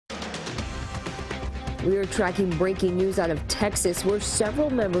We are tracking breaking news out of Texas, where several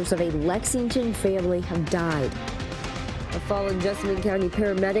members of a Lexington family have died. A fallen Jessamine County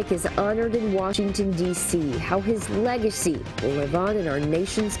paramedic is honored in Washington, D.C. How his legacy will live on in our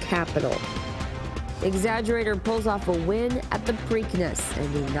nation's capital. Exaggerator pulls off a win at the Preakness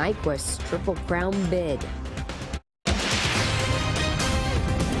and the Nyquist Triple Crown bid.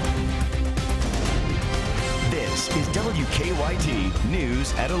 This is WKYT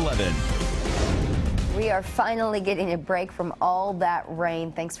News at 11. We are finally getting a break from all that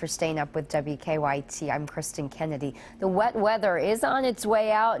rain. Thanks for staying up with WKYT. I'm Kristen Kennedy. The wet weather is on its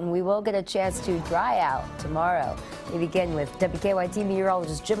way out, and we will get a chance to dry out tomorrow. We begin with WKYT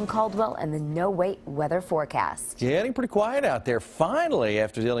meteorologist Jim Caldwell and the no-wait weather forecast. Getting pretty quiet out there finally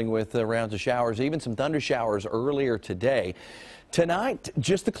after dealing with rounds of showers, even some thunder showers earlier today. Tonight,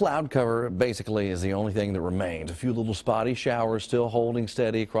 just the cloud cover basically is the only thing that remains. A few little spotty showers still holding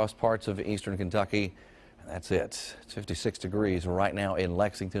steady across parts of eastern Kentucky. And that's it. It's 56 degrees right now in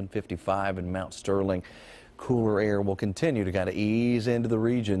Lexington, 55 in Mount Sterling. Cooler air will continue to kind of ease into the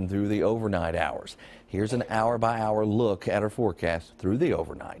region through the overnight hours. Here's an hour-by-hour look at our forecast through the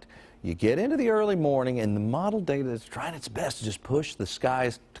overnight. You get into the early morning, and the model data is trying its best to just push the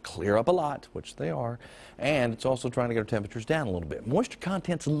skies to clear up a lot, which they are, and it's also trying to get our temperatures down a little bit. Moisture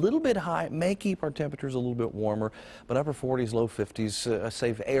content's a little bit high. It may keep our temperatures a little bit warmer, but upper 40s, low 50s, a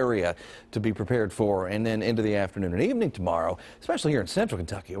safe area to be prepared for. And then into the afternoon and evening tomorrow, especially here in central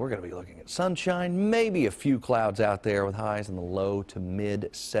Kentucky, we're going to be looking at sunshine, maybe a few clouds out there with highs in the low to mid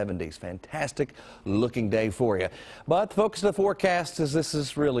 70s. Fantastic looking day for you. But the focus of the forecast is this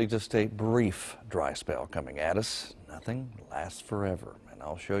is really just a brief dry spell coming at us. Nothing lasts forever, and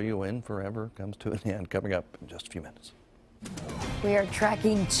I'll show you when forever comes to an end coming up in just a few minutes. We are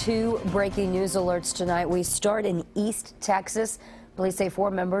tracking two breaking news alerts tonight. We start in East Texas. Police say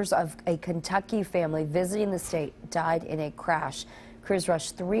 4 members of a Kentucky family visiting the state died in a crash. Crews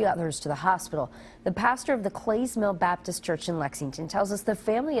rushed 3 others to the hospital. The pastor of the Clays Mill Baptist Church in Lexington tells us the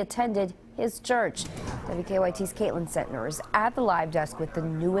family attended his church. WKYT's Caitlin Sentner is at the live desk with the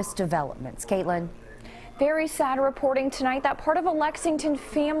newest developments. Caitlin. Very sad reporting tonight that part of a Lexington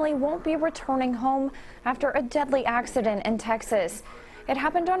family won't be returning home after a deadly accident in Texas. It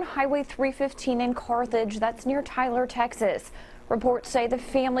happened on Highway 315 in Carthage, that's near Tyler, Texas. Reports say the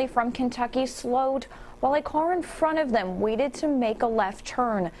family from Kentucky slowed while a car in front of them waited to make a left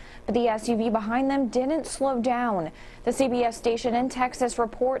turn, but the SUV behind them didn't slow down. The CBS station in Texas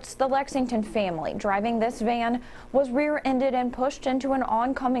reports the Lexington family driving this van was rear-ended and pushed into an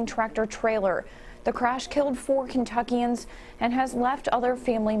oncoming tractor trailer. The crash killed 4 Kentuckians and has left other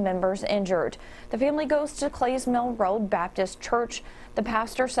family members injured. The family goes to Clays Mill Road Baptist Church. The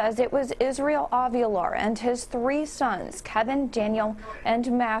pastor says it was Israel Avilar and his 3 sons, Kevin, Daniel,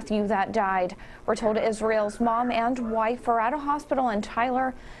 and Matthew, that died. We're told Israel's mom and wife are at a hospital in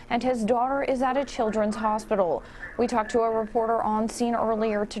Tyler, and his daughter is at a children's hospital. We talked to a reporter on scene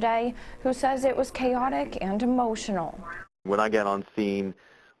earlier today who says it was chaotic and emotional. When I got on scene,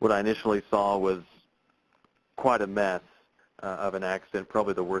 what I initially saw was quite a mess of an accident,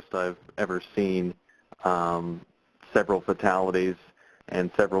 probably the worst I've ever seen. Several fatalities and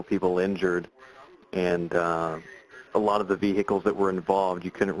several people injured, and a lot of the vehicles that were involved,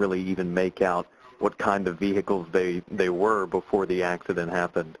 you couldn't really even make out what kind of vehicles they were before the accident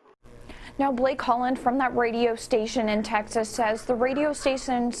happened. Now, Blake Holland from that radio station in Texas says the radio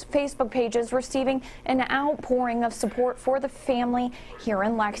station's Facebook page is receiving an outpouring of support for the family here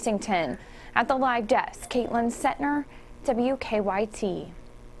in Lexington. At the live desk, Caitlin Sentner, WKYT.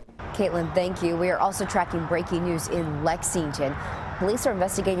 Caitlin, thank you. We are also tracking breaking news in Lexington. Police are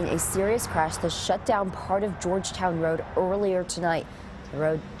investigating a serious crash that shut down part of Georgetown Road earlier tonight. The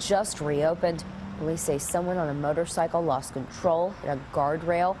road just reopened. Police say someone on a motorcycle lost control, hit a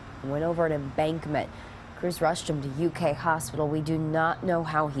guardrail, and went over an embankment. Crews rushed him to UK Hospital. We do not know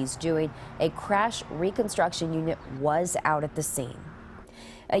how he's doing. A crash reconstruction unit was out at the scene.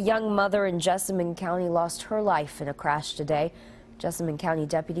 A young mother in Jessamine County lost her life in a crash today. Jessamine County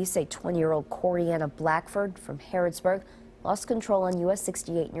deputies say 20-year-old Corianna Blackford from Harrodsburg lost control on US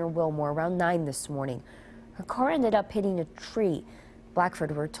 68 near Wilmore around 9 this morning. Her car ended up hitting a tree.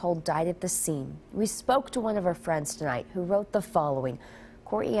 Blackford, we're told, died at the scene. We spoke to one of her friends tonight who wrote the following.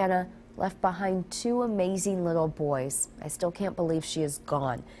 Corianna left behind 2 amazing little boys. I still can't believe she is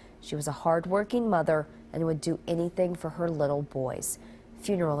gone. She was a hard-working mother and would do anything for her little boys.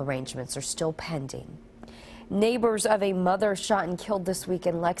 Funeral arrangements are still pending. Neighbors of a mother shot and killed this week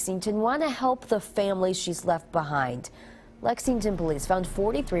in Lexington want to help the family she's left behind. Lexington police found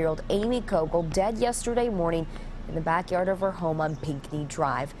 43-year-old Amy Kogel dead yesterday morning in the backyard of her home on Pinckney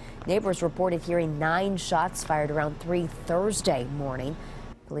Drive. Neighbors reported hearing 9 shots fired around 3 Thursday morning.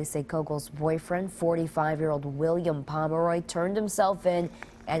 Police say Kogel's boyfriend, 45-year-old William Pomeroy, turned himself in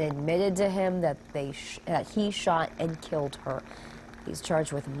and admitted to him that he shot and killed her. He's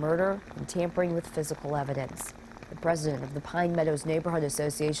charged with murder and tampering with physical evidence. The president of the Pine Meadows Neighborhood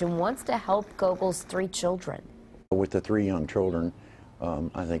Association wants to help Kogel's 3 children. With the 3 young children,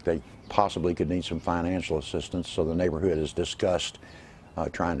 I think they possibly could need some financial assistance, so the neighborhood has discussed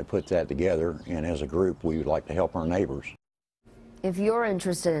trying to put that together, and as a group we would like to help our neighbors. If you're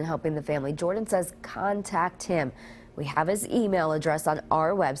interested in helping the family, Jordan says contact him. We have his email address on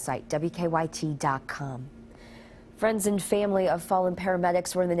our website, WKYT.com. Friends and family of fallen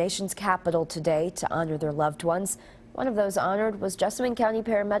paramedics were in the nation's capital today to honor their loved ones. One of those honored was Jessamine County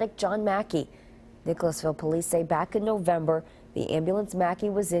paramedic John Mackey. Nicholasville police say back in November, the ambulance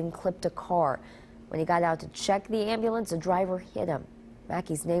Mackey was in clipped a car. When he got out to check the ambulance, a driver hit him.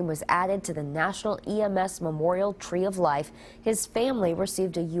 Mackey's name was added to the National EMS Memorial Tree of Life. His family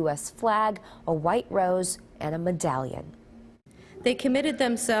received a U.S. flag, a white rose, and a medallion. They committed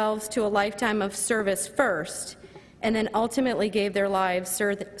themselves to a lifetime of service first, and then ultimately gave their lives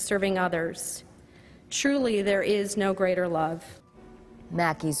serving others. Truly, there is no greater love.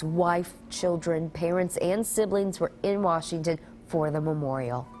 Mackey's wife, children, parents, and siblings were in Washington for the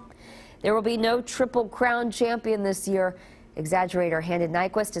memorial. There will be no Triple Crown champion this year. Exaggerator handed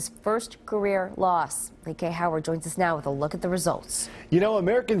Nyquist his first career loss. Lee K. Howard joins us now with a look at the results. You know,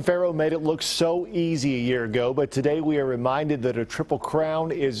 American Pharoah made it look so easy a year ago, but today we are reminded that a Triple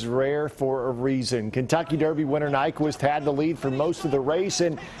Crown is rare for a reason. Kentucky Derby winner Nyquist had the lead for most of the race,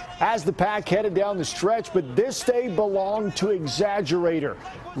 and as the pack headed down the stretch, but this day belonged to Exaggerator.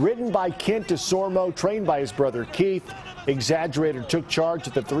 Ridden by Kent DeSormo, trained by his brother Keith, Exaggerator took charge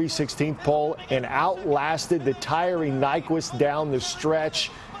at the 3/16th pole and outlasted the tiring Nyquist down the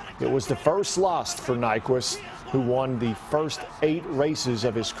stretch. It was the first loss for Nyquist, who won the first 8 races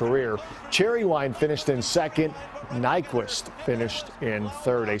of his career. Cherry Wine finished in second. Nyquist finished in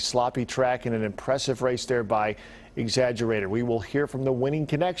third. A sloppy track and an impressive race there by Exaggerator. We will hear from the winning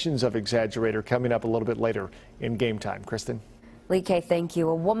connections of Exaggerator coming up a little bit later in Game Time. Kristen? Lee K., thank you.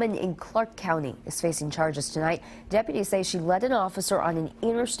 A woman in Clark County is facing charges tonight. Deputies say she led an officer on an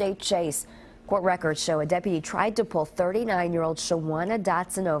interstate chase. Court records show a deputy tried to pull 39-year-old Shawana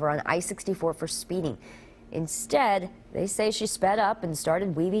Dotson over on I-64 for speeding. Instead, they say she sped up and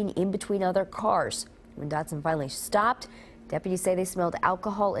started weaving in between other cars. When Dotson finally stopped, deputies say they smelled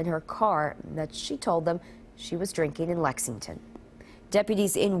alcohol in her car and that she told them she was drinking in Lexington.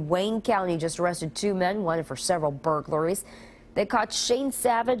 Deputies in Wayne County just arrested 2 men wanted for several burglaries. They caught Shane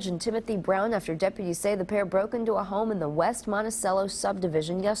Savage and Timothy Brown after deputies say the pair broke into a home in the West Monticello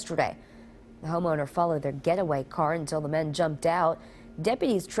subdivision yesterday. The homeowner followed their getaway car until the men jumped out.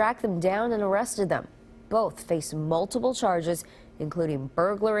 Deputies tracked them down and arrested them. Both face multiple charges, including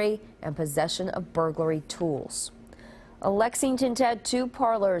burglary and possession of burglary tools. A Lexington tattoo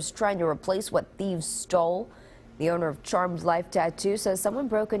parlor is trying to replace what thieves stole. The owner of Charmed Life Tattoo says someone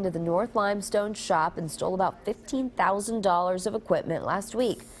broke into the North Limestone shop and stole about $15,000 of equipment last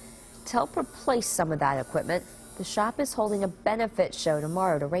week. To help replace some of that equipment, the shop is holding a benefit show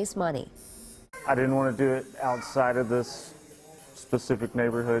tomorrow to raise money. I didn't want to do it outside of this specific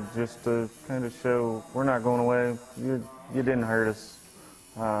neighborhood, just to kind of show we're not going away. You didn't hurt us.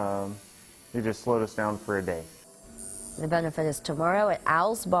 You just slowed us down for a day. The benefit is tomorrow at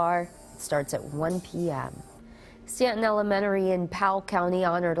Owl's Bar. It starts at 1 p.m. Stanton Elementary in Powell County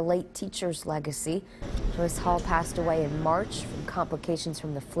honored a late teacher's legacy. Joyce Hall passed away in March from complications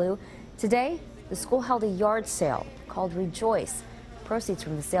from the flu. Today, the school held a yard sale called Rejoice. Proceeds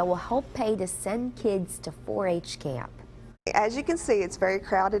from the sale will help pay to send kids to 4-H camp. As you can see, it's very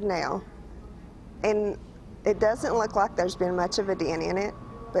crowded now, and it doesn't look like there's been much of a dent in it,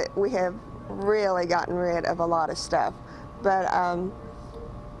 but we have really gotten rid of a lot of stuff. But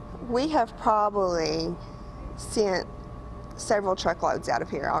we have probably sent several truckloads out of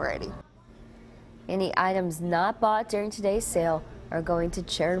here already. Any items not bought during today's sale are going to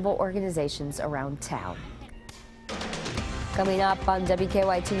charitable organizations around town. Coming up on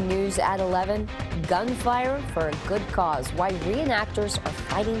WKYT News at 11, gunfire for a good cause, why reenactors are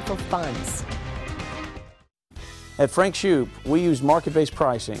fighting for funds. At Frank Shoup, we use market-based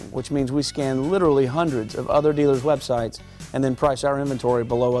pricing, which means we scan literally hundreds of other dealers' websites and then price our inventory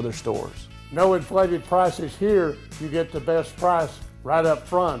below other stores. No inflated prices here. You get the best price right up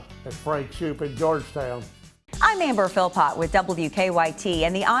front at Frank Shoup in Georgetown. I'm Amber Philpott with WKYT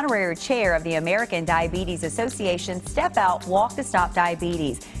and the honorary chair of the American Diabetes Association Step Out Walk to Stop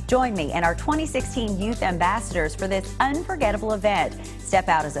Diabetes. Join me and our 2016 youth ambassadors for this unforgettable event. Step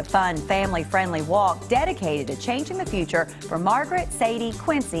Out is a fun, family-friendly walk dedicated to changing the future for Margaret, Sadie,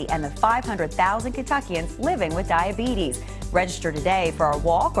 Quincy, and the 500,000 Kentuckians living with diabetes. Register today for our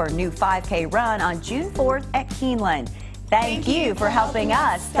walk or new 5K run on June 4th at Keeneland. Thank you for helping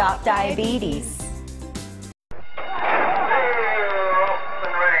us stop diabetes.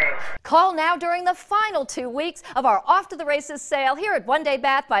 Call now during the final 2 weeks of our Off to the Races sale here at One Day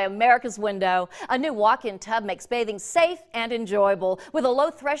Bath by America's Window. A new walk-in tub makes bathing safe and enjoyable with a low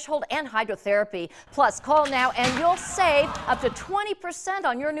threshold and hydrotherapy. Plus, call now and you'll save up to 20%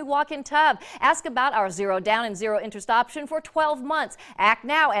 on your new walk-in tub. Ask about our 0 down and 0 interest option for 12 months. Act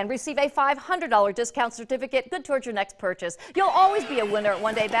now and receive a $500 discount certificate good towards your next purchase. You'll always be a winner at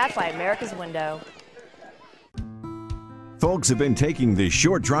One Day Bath by America's Window. Folks have been taking this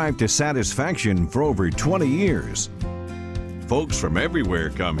short drive to satisfaction for over 20 years. Folks from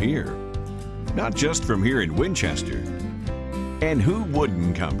everywhere come here, not just from here in Winchester. And who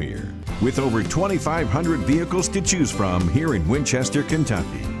wouldn't come here? With over 2,500 vehicles to choose from here in Winchester,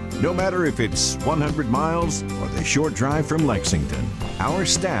 Kentucky. No matter if it's 100 miles or the short drive from Lexington, our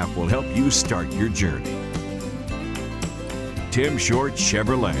staff will help you start your journey. Tim Short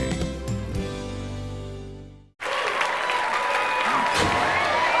Chevrolet.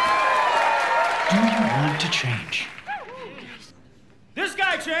 Do you want to change? This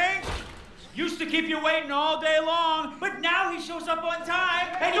guy changed. Used to keep you waiting all day long, but now he shows up on time,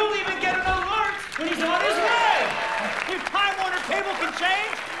 and you'll even get an alert when he's on his way. If Time Warner Cable can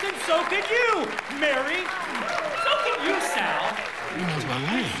change, then so can you, Mary. So can you, Sal.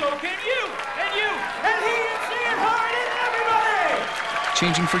 And so can you, and he, and she, and her, and everybody.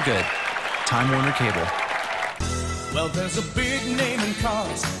 Changing for good. Time Warner Cable. Well, there's a big name in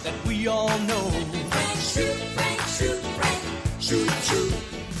cars that we all know. Frank Shoot, Frank Shoot, Frank Shoot, Shoot.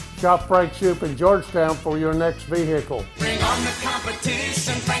 Shop Frank Shoop in Georgetown for your next vehicle. Bring on the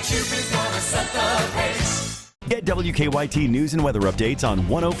competition. Frank Shoot is gonna set the pace. Get WKYT news and weather updates on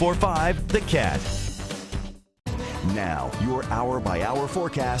 104.5 The Cat. Now, your hour-by-hour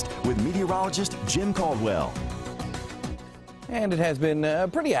forecast with meteorologist Jim Caldwell. And it has been a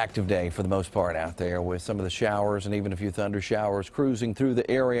pretty active day for the most part out there with some of the showers and even a few thunder showers cruising through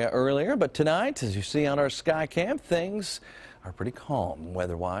the area earlier. But tonight, as you see on our sky cam, things are pretty calm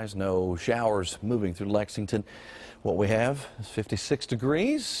weather-wise. No showers moving through Lexington. What we have is 56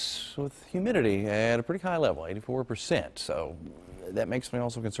 degrees with humidity at a pretty high level, 84%. So that makes me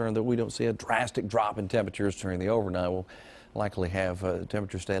also concerned that we don't see a drastic drop in temperatures during the overnight. We'll likely have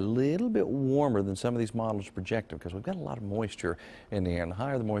temperatures stay a little bit warmer than some of these models project because we've got a lot of moisture in the air, and the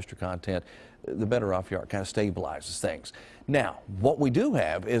higher the moisture content, the better off you are. It kind of stabilizes things. Now, what we do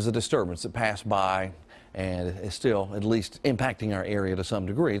have is a disturbance that passed by and is still at least impacting our area to some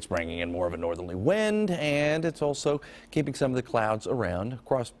degree. It's bringing in more of a northerly wind, and it's also keeping some of the clouds around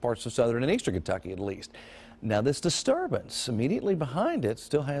across parts of southern and eastern Kentucky at least. Now, this disturbance immediately behind it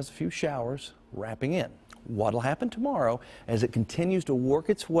still has a few showers wrapping in. What will happen tomorrow as it continues to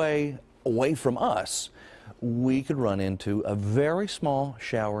work its way away from us, we could run into a very small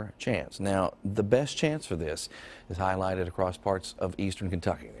shower chance. Now, the best chance for this is highlighted across parts of eastern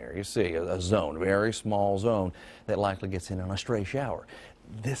Kentucky. There you see a zone, a very small zone that likely gets in on a stray shower.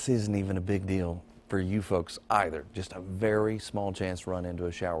 This isn't even a big deal for you folks either. Just a very small chance to run into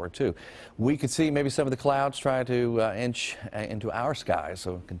a shower or two. We could see maybe some of the clouds try to inch into our skies,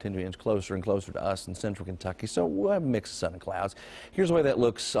 so continue to inch closer and closer to us in central Kentucky. So we'll have a mix of sun and clouds. Here's the way that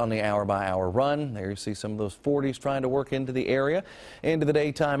looks on the hour-by-hour run. There you see some of those 40s trying to work into the area. Into the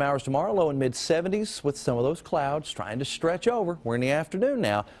daytime hours tomorrow, low and mid-70s with some of those clouds trying to stretch over. We're in the afternoon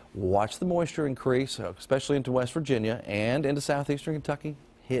now. Watch the moisture increase, especially into West Virginia and into southeastern Kentucky.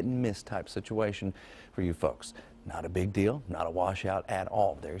 Hit and miss type situation for you folks. Not a big deal, not a washout at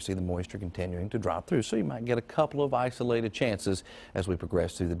all. There you see the moisture continuing to drop through, so you might get a couple of isolated chances as we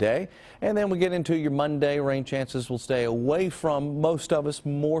progress through the day. And then we get into your Monday. Rain chances will stay away from most of us,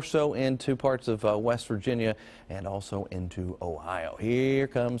 more so into parts of West Virginia and also into Ohio. Here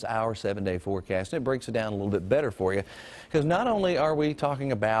comes our 7-day forecast. And it breaks it down a little bit better for you because not only are we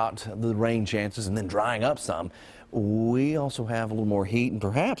talking about the rain chances and then drying up some, we also have a little more heat and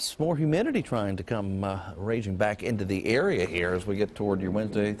perhaps more humidity trying to come raging back into the area here as we get toward your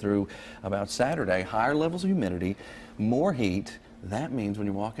Wednesday through about Saturday. Higher levels of humidity, more heat. That means when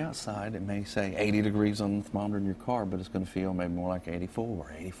you walk outside, it may say 80 degrees on the thermometer in your car, but it's going to feel maybe more like 84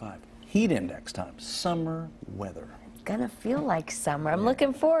 or 85. Heat index time, summer weather. gonna feel like summer. I'm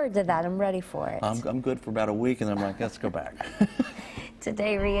looking forward to that. I'm ready for it. I'm good for about a week, and then I'm like, let's go back.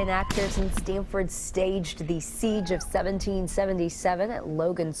 Today, reenactors in Stamford staged the siege of 1777 at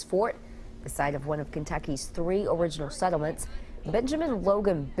Logan's Fort, the site of one of Kentucky's 3 original settlements. Benjamin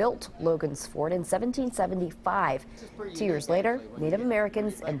Logan built Logan's Fort in 1775. 2 years later, Native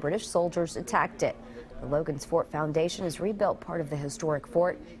Americans and British soldiers attacked it. The Logan's Fort Foundation has rebuilt part of the historic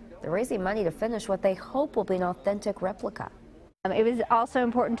fort. They're raising money to finish what they hope will be an authentic replica. It was also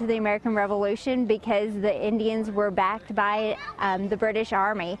important to the American Revolution because the Indians were backed by the British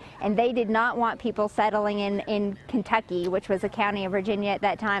Army, and they did not want people settling in Kentucky, which was a county of Virginia at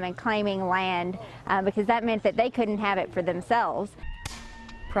that time, and claiming land because that meant that they couldn't have it for themselves.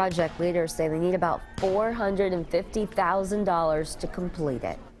 Project leaders say they need about $450,000 to complete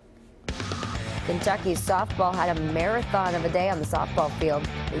it. Kentucky's softball had a marathon of a day on the softball field.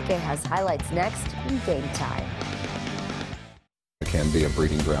 UK has highlights next in Game Time. Can be a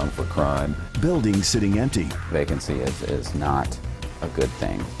breeding ground for crime. Buildings sitting empty. Vacancy is not a good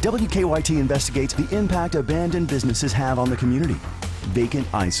thing. WKYT investigates the impact abandoned businesses have on the community. Vacant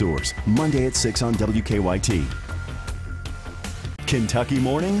eyesores, Monday at 6 on WKYT. Kentucky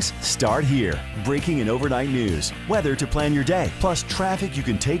mornings start here. Breaking and overnight news, weather to plan your day, plus traffic you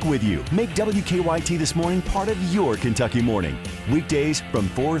can take with you. Make WKYT This Morning part of your Kentucky morning. Weekdays from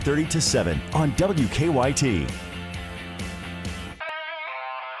 4:30 to 7 on WKYT.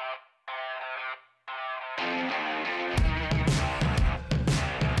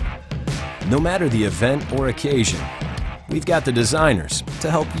 No matter the event or occasion, we've got the designers to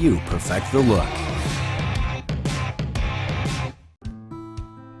help you perfect the look.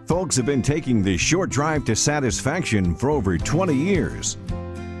 Folks have been taking this short drive to satisfaction for over 20 years.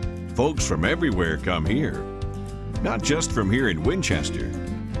 Folks from everywhere come here, not just from here in Winchester.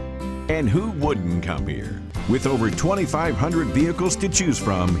 And who wouldn't come here? With over 2,500 vehicles to choose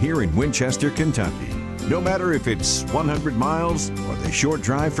from here in Winchester, Kentucky. No matter if it's 100 miles or the short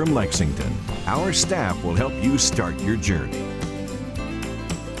drive from Lexington, our staff will help you start your journey.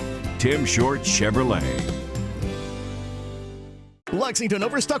 Tim Short Chevrolet. Lexington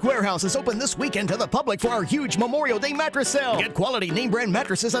Overstock Warehouse is open this weekend to the public for our huge Memorial Day mattress sale. Get quality name brand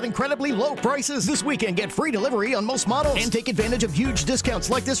mattresses at incredibly low prices. This weekend, get free delivery on most models and take advantage of huge discounts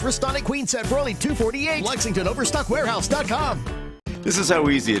like this Restonic Queen set for only $248. LexingtonOverstockWarehouse.com. This is how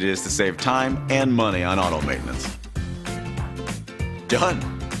easy it is to save time and money on auto maintenance. Done.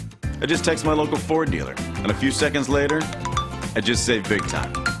 I just text my local Ford dealer, and a few seconds later, I just saved big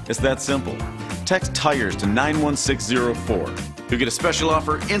time. It's that simple. Text tires to 91604. You'll get a special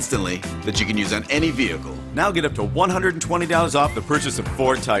offer instantly that you can use on any vehicle. Now get up to $120 off the purchase of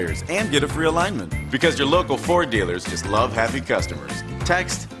 4 tires and get a free alignment. Because your local Ford dealers just love happy customers.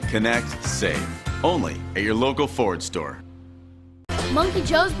 Text, connect, save. Only at your local Ford store. Monkey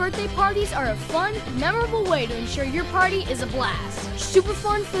Joe's birthday parties are a fun, memorable way to ensure your party is a blast. Super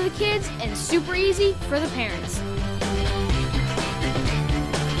fun for the kids and super easy for the parents.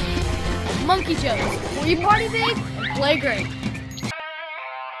 Monkey Joe's, where you party big and play great.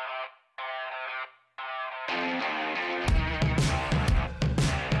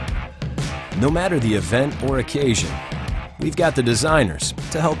 No matter the event or occasion, we've got the designers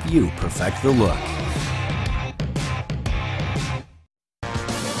to help you perfect the look.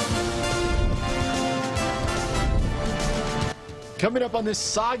 Coming up on this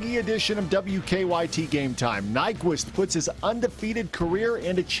soggy edition of WKYT Game Time, Nyquist puts his undefeated career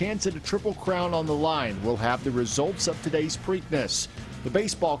and a chance at a Triple Crown on the line. We'll have the results of today's Preakness. The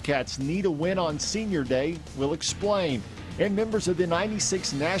Baseball Cats need a win on Senior Day. We'll explain. And members of the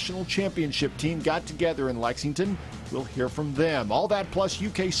 '96 National Championship team got together in Lexington. We'll hear from them. All that plus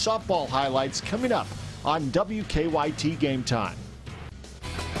UK softball highlights coming up on WKYT Game Time.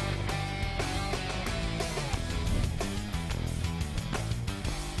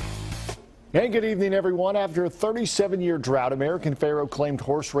 And good evening, everyone. After a 37-year drought, American Pharoah claimed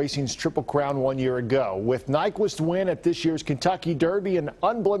horse racing's Triple Crown 1 year ago. With Nyquist's win at this year's Kentucky Derby and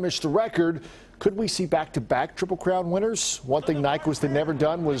unblemished record, could we see back-to-back Triple Crown winners? One thing Nyquist had never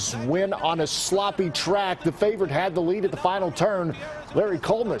done was win on a sloppy track. The favorite had the lead at the final turn. Larry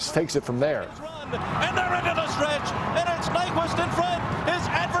Colmus takes it from there. And they're into the stretch, and it's Nyquist in front. His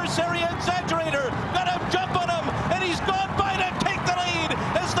adversary, Exaggerator, got him jump on him, and he's gone by to take the lead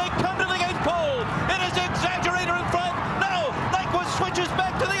as they come to the 8th pole. It is Exaggerator in front. Now Nyquist switches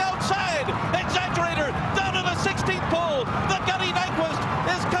back to the outside. Exaggerator down to the 16th pole. The gutty Nyquist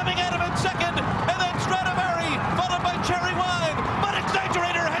is coming at him in second, and then Stradivari, followed by Cherry Wine. But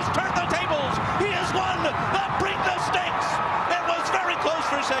Exaggerator has turned the tables. He has won the Preakness Stakes. It was very close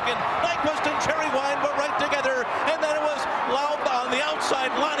for second. Nyquist and Cherry Wine were right together, and then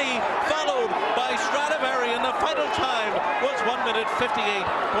Lonnie, followed by Stradivari, and the final time was 1 minute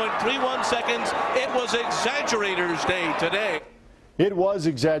 58.31 seconds. It was Exaggerator's Day today. It was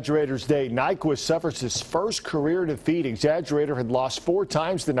Exaggerator's Day. Nyquist suffers his first career defeat. Exaggerator had lost 4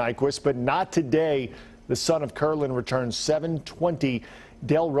 times to Nyquist, but not today. The son of Curlin returns 7-20.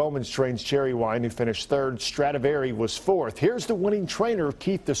 Dale Romans trains Cherry Wine, who finished 3rd. Stradivari was 4th. Here's the winning trainer,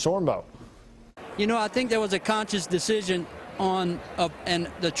 Keith DeSormo. You know, I think there was a conscious decision on and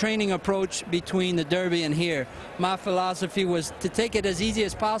the training approach between the Derby and here. My philosophy was to take it as easy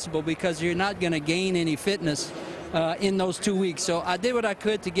as possible because you're not going to gain any fitness in those 2 weeks. So I did what I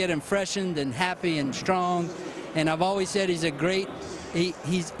could to get him freshened and happy and strong. And I've always said he's a great,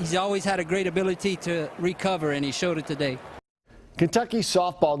 he's always had a great ability to recover, and he showed it today. Kentucky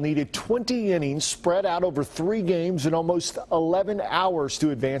softball needed 20 innings spread out over 3 games and almost 11 hours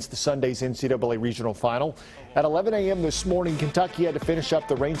to advance to Sunday's NCAA regional final. At 11 a.m. this morning, Kentucky had to finish up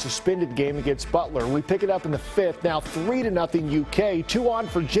the rain-suspended game against Butler. We pick it up in the 5th, now 3-0 UK. 2 on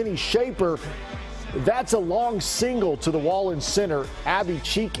for Jenny Shaper. That's a long single to the wall and center. Abby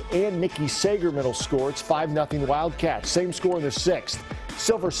Cheek and Nikki Sagerman will score. It's 5-0 Wildcats. Same score in the 6th.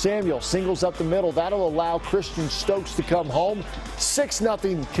 Silver Samuel singles up the middle. That'll allow Christian Stokes to come home.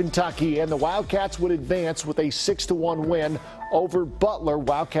 6-0 Kentucky, and the Wildcats would advance with a 6-1 win over Butler.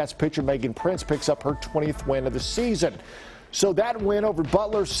 Wildcats pitcher Megan Prince picks up her 20th win of the season. So that win over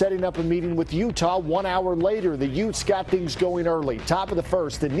Butler setting up a meeting with Utah 1 hour later. The Utes got things going early. Top of the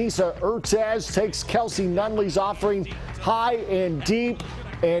 1st, Anissa Urtaz takes Kelsey Nunley's offering high and deep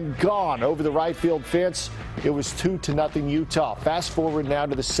and gone over the right field fence. It was 2-0 Utah. Fast forward now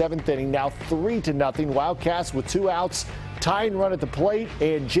to the 7th inning. Now 3-0 Wildcats with 2 outs. Tying run at the plate,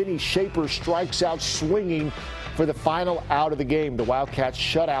 and Jenny Shaper strikes out swinging for the final out of the game. The Wildcats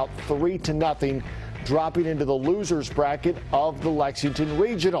shut out 3-0. Dropping into the losers bracket of the Lexington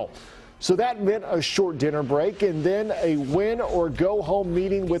Regional. So that meant a short dinner break and then a win or go home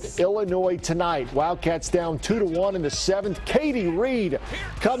meeting with Illinois tonight. Wildcats down 2-1 in the 7th. Katie Reed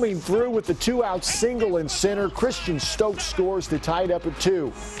coming through with the 2-out single in center. Christian Stokes scores to tie it up at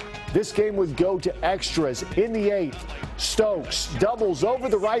 2. This game would go to extras in the 8th. Stokes doubles over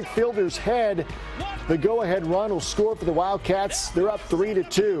the right fielder's head. The go-ahead run will score for the Wildcats. They're up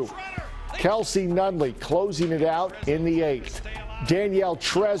 3-2. Kelsey Nunley closing it out in the 8th. Danielle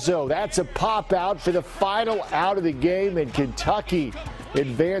Trezzo, that's a pop out for the final out of the game, and Kentucky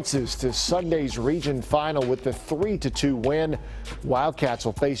advances to Sunday's region final with the 3-2 win. Wildcats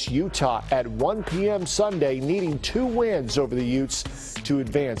will face Utah at 1 p.m. Sunday, needing 2 wins over the Utes to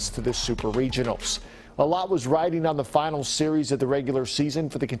advance to the Super Regionals. A lot was riding on the final series of the regular season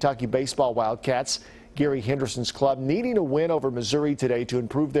for the Kentucky baseball Wildcats. Gary Henderson's club needing a win over Missouri today to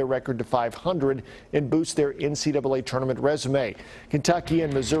improve their record to 500 and boost their NCAA tournament resume. Kentucky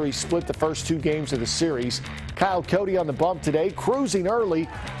and Missouri split the first 2 games of the series. Kyle Cody on the bump today, cruising early.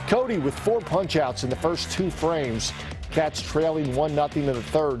 Cody with 4 punch-outs in the first 2 frames. Cats trailing 1-0 in the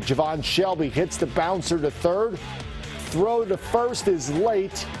 3rd. Javon Shelby hits the bouncer to 3rd. Throw to 1st is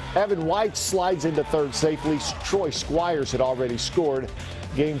late. Evan White slides into 3rd safely. Troy Squires had already scored.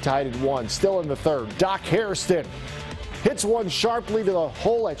 Game tied at 1. Still in the 3rd. Doc Hairston hits one sharply to the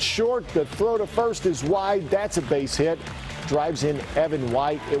hole at short. The throw to 1st is wide. That's a base hit. Drives in Evan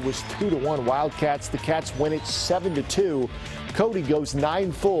White. It was 2-1 Wildcats. The Cats win it 7-2. Cody goes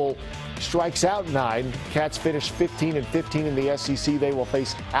 9 full. Strikes out 9. Cats finish 15-15 in the SEC. They will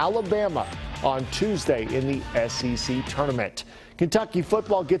face Alabama on Tuesday in the SEC tournament. Kentucky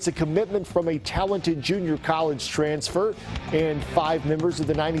football gets a commitment from a talented junior college transfer, and 5 members of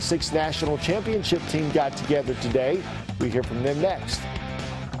the '96 national championship team got together today. We hear from them next.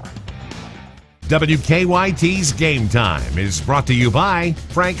 WKYT's Game Time is brought to you by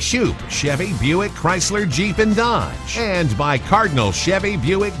Frank Shoup, Chevy, Buick, Chrysler, Jeep, and Dodge, and by Cardinal Chevy,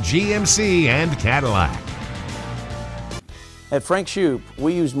 Buick, GMC, and Cadillac. At Frank Shoup,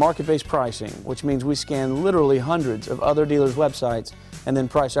 we use market-based pricing, which means we scan literally hundreds of other dealers' websites and then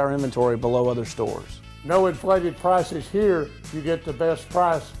price our inventory below other stores. No inflated prices here. You get the best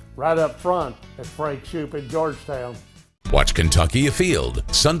price right up front at Frank Shoup in Georgetown. Watch Kentucky Afield,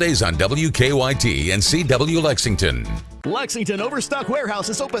 Sundays on WKYT and CW Lexington. Lexington Overstock Warehouse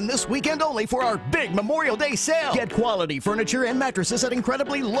is open this weekend only for our big Memorial Day sale. Get quality furniture and mattresses at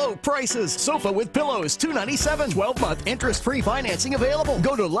incredibly low prices. Sofa with pillows, $297. 12-month interest-free financing available.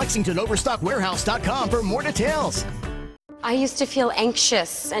 Go to LexingtonOverstockWarehouse.com for more details. I used to feel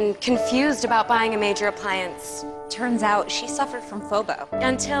anxious and confused about buying a major appliance. Turns out she suffered from FOBO.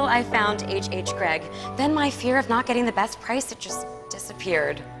 Until I found H.H. Gregg. Then my fear of not getting the best price, it just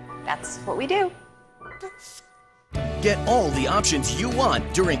disappeared. That's what we do. Get all the options you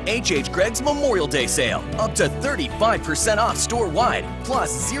want during H.H. Greg's Memorial Day sale. Up to 35% off store-wide,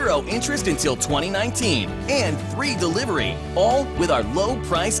 plus 0 interest until 2019, and free delivery, all with our low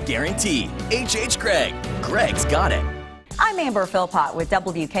price guarantee. H.H. Gregg. Greg's got it. I'm Amber Philpott with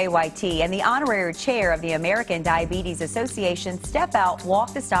WKYT and the honorary chair of the American Diabetes Association Step Out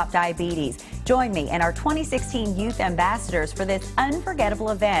Walk to Stop Diabetes. Join me and our 2016 Youth Ambassadors for this unforgettable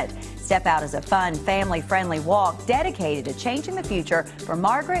event. Step Out is a fun, family-friendly walk dedicated to changing the future for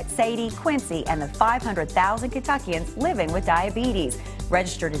Margaret, Sadie, Quincy, and the 500,000 Kentuckians living with diabetes.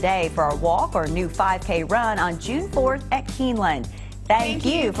 Register today for our walk or new 5K run on June 4th at Keeneland. Thank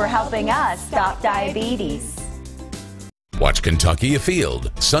you for helping us stop diabetes. Watch Kentucky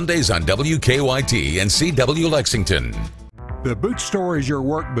Afield, Sundays on WKYT and CW Lexington. The boot store is your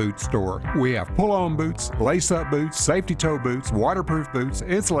work boot store. We have pull-on boots, lace-up boots, safety toe boots, waterproof boots,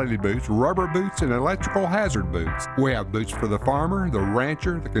 insulated boots, rubber boots, and electrical hazard boots. We have boots for the farmer, the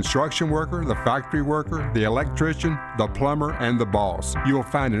rancher, the construction worker, the factory worker, the electrician, the plumber, and the boss. You will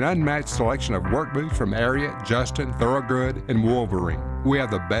find an unmatched selection of work boots from Ariat, Justin, Thorogood, and Wolverine. We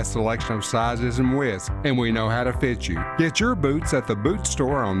have the best selection of sizes and widths, and we know how to fit you. Get your boots at the boot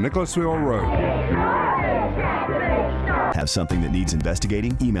store on Nicholasville Road. Have something that needs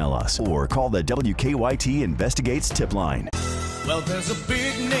investigating? Email us or call the WKYT Investigates tip line. Well, there's a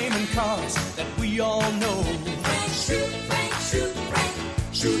big name in cars that we all know. Frank Shoop, Frank Shoop,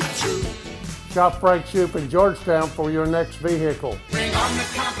 Frank Shoop, Shoop. Shop Frank Shoop in Georgetown for your next vehicle. Bring on the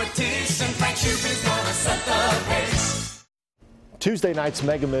competition. Frank Shoop is gonna set the pace. Tuesday night's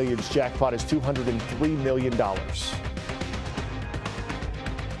Mega Millions jackpot is $203 million.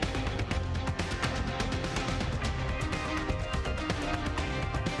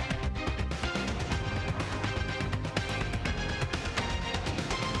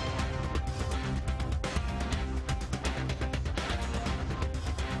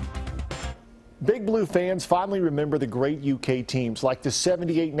 Big Blue fans finally remember the great UK teams like the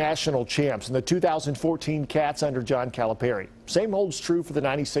 78 national champs and the 2014 Cats under John Calipari. Same holds true for the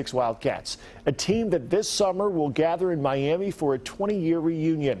 96 Wildcats, a team that this summer will gather in Miami for a 20-year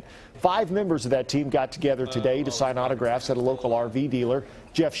reunion. 5 members of that team got together today to sign autographs at a local RV dealer.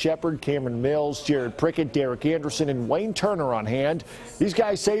 Jeff Shepard, Cameron Mills, Jared Prickett, Derek Anderson, and Wayne Turner on hand. These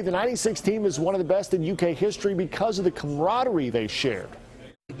guys say the 96 team is one of the best in UK history because of the camaraderie they shared.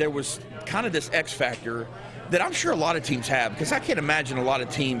 There was kind of this X factor that I'm sure a lot of teams have, because I can't imagine a lot of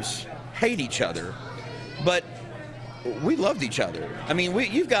teams hate each other, but we loved each other. I mean,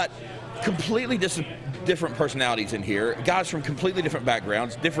 you've got completely different personalities in here, guys from completely different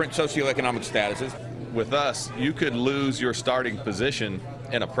backgrounds, different socioeconomic statuses. With us, you could lose your starting position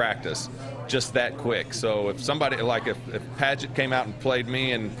in a practice just that quick. So if somebody, like if Padgett came out and played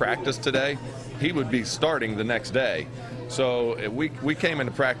me in practice today, he would be starting the next day. So we came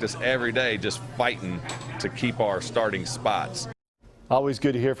into practice every day just fighting to keep our starting spots. Always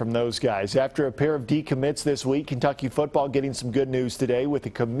good to hear from those guys. After a pair of decommits this week, Kentucky football getting some good news today with the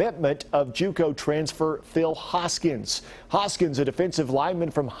commitment of JUCO transfer Phil Hoskins. Hoskins, a defensive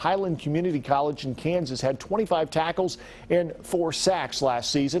lineman from Highland Community College in Kansas, had 25 tackles and 4 sacks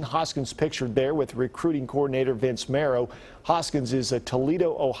last season. Hoskins pictured there with recruiting coordinator Vince Marrow. Hoskins is a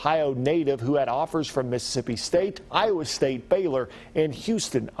Toledo, Ohio native who had offers from Mississippi State, Iowa State, Baylor, and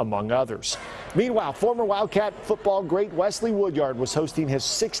Houston, among others. Meanwhile, former Wildcat football great Wesley Woodyard was hosting his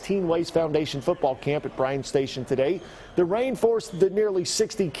 16 Ways Foundation football camp at Bryan Station today. The rain forced the nearly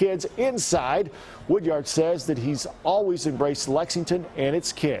 60 kids inside. Woodyard says that he's always embraced Lexington and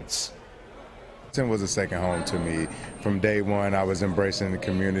its kids. Lexington was a second home to me. From day one, I was embracing the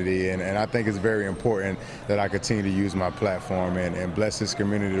community, and I think it's very important that I continue to use my platform and bless this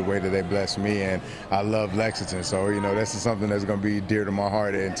community the way that they bless me, and I love Lexington, so, you know, this is something that's going to be dear to my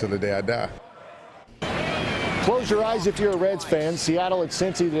heart until the day I die. Close your eyes if you're a Reds fan. Seattle at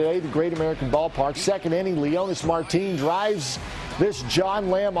Cincy today, the Great American Ballpark. Second inning, Leonis Martin drives this John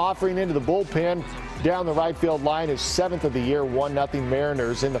Lamb offering into the bullpen. Down the right field line, his 7th of the year, 1-0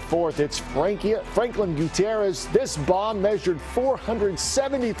 Mariners. In the 4th, it's Franklin Gutierrez. This bomb measured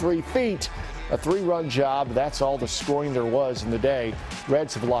 473 feet. A 3-run job. That's all the scoring there was in the day.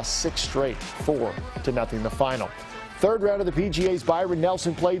 Reds have lost 6 straight, 4-0 the final. Third round of the PGA's Byron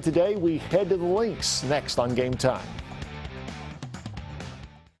Nelson played today. We head to the links next on Game Time.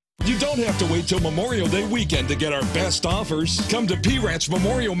 You don't have to wait till Memorial Day weekend to get our best offers. Come to P-Ranch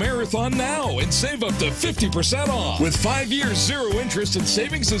Memorial Marathon now and save up to 50% off. With 5 years, 0 interest and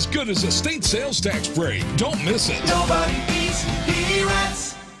savings as good as a state sales tax break. Don't miss it. Nobody beats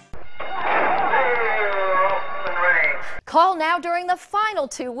P-Ranch. Call now during the final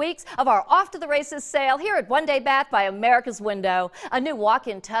 2 weeks of our Off to the Races sale here at One Day Bath by America's Window. A new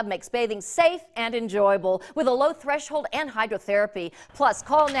walk-in tub makes bathing safe and enjoyable with a low threshold and hydrotherapy. Plus,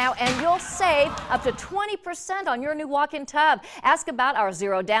 call now and you'll save up to 20% on your new walk-in tub. Ask about our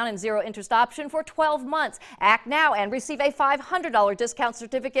 0 down and 0 interest option for 12 months. Act now and receive a $500 discount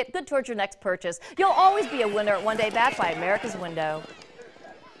certificate good towards your next purchase. You'll always be a winner at One Day Bath by America's Window.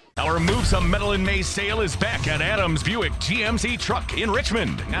 Our Move Some Metal in May sale is back at Adams Buick GMC Truck in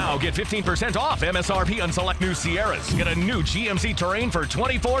Richmond. Now get 15% off MSRP on select new Sierras. Get a new GMC Terrain for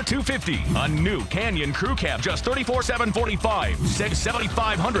 $24,250. A new Canyon Crew Cab just $34,745. Save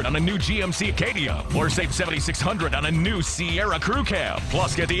 $7,500 on a new GMC Acadia. Or save $7,600 on a new Sierra Crew Cab.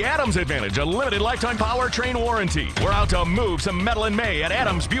 Plus get the Adams Advantage, a limited lifetime powertrain warranty. We're out to move some metal in May at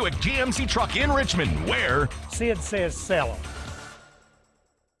Adams Buick GMC Truck in Richmond, where Sid says sell them.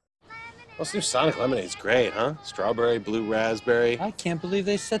 This new Sonic lemonade's great, huh? Strawberry, blue raspberry. I can't believe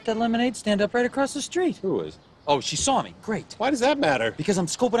they set that lemonade stand up right across the street. Who is? Oh, she saw me. Great. Why does that matter? Because I'm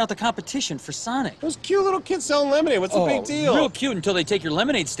scoping out the competition for Sonic. Those cute little kids selling lemonade. What's the big deal? Real cute until they take your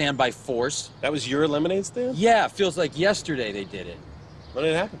lemonade stand by force. That was your lemonade stand? Yeah, it feels like yesterday they did it. When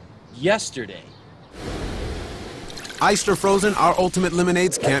did it happen? Yesterday. Iced or frozen, our ultimate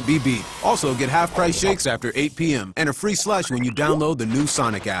lemonades can't be beat. Also, get half-price shakes after 8 p.m. and a free slush when you download the new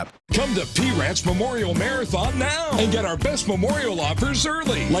Sonic app. Come to P-Ranch Memorial Marathon now and get our best memorial offers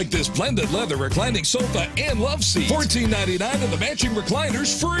early. Like this blended leather reclining sofa and love seat, $14.99, and the matching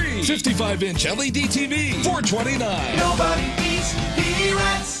recliners free. 55-inch LED TV, $429. Nobody beats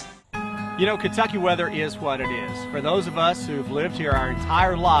P-Ranch. You know, Kentucky weather is what it is. For those of us who've lived here our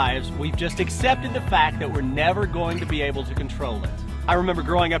entire lives, we've just accepted the fact that we're never going to be able to control it. I remember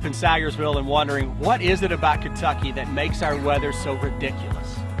growing up in Sayersville and wondering, what is it about Kentucky that makes our weather so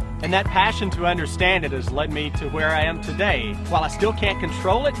ridiculous? And that passion to understand it has led me to where I am today. While I still can't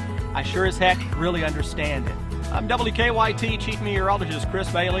control it, I sure as heck really understand it. I'm WKYT Chief Meteorologist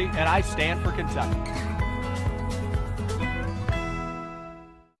Chris Bailey, and I stand for Kentucky.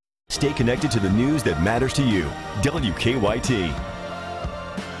 Stay connected to the news that matters to you. WKYT.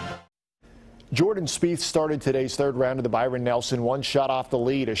 Jordan Spieth started today's third round of the Byron Nelson. One shot off the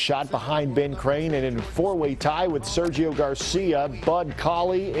lead, a shot behind Ben Crane, and in a four-way tie with Sergio Garcia, Bud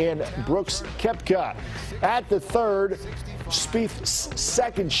Colley, and Brooks Koepka. At the third, Spieth's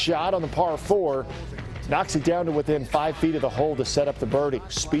second shot on the par 4 knocks it down to within 5 feet of the hole to set up the birdie.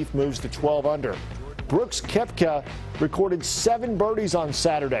 Spieth moves to 12 under. Brooks Koepka recorded 7 birdies on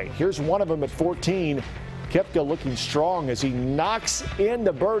Saturday. Here's one of them at 14. Koepka looking strong as he knocks in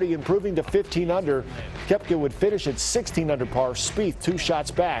the birdie, improving to 15 under. Koepka would finish at 16 under par. Spieth 2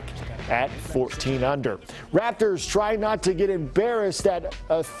 shots back at 14 under. Raptors try not to get embarrassed at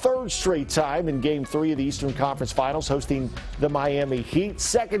a third straight time in Game 3 of the Eastern Conference Finals, hosting the Miami Heat.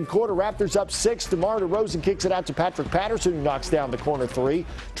 Second quarter, Raptors up 6. DeMar DeRozan kicks it out to Patrick Patterson, who knocks down the corner 3.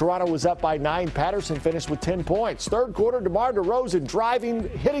 Toronto was up by 9. Patterson finished with 10 points. Third quarter, DeMar DeRozan driving,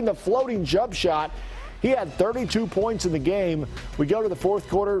 hitting the floating jump shot. He had 32 points in the game. We go to the fourth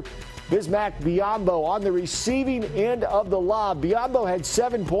quarter. Bismack Biyombo on the receiving end of the lob. Biyombo had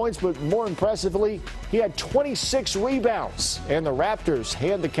 7 points, but more impressively, he had 26 rebounds. And the Raptors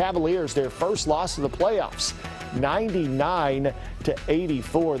hand the Cavaliers their first loss of the playoffs,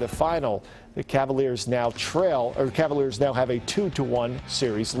 99-84, the final. The Cavaliers now have a 2-1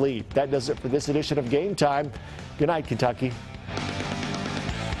 series lead. That does it for this edition of Game Time. Good night, Kentucky.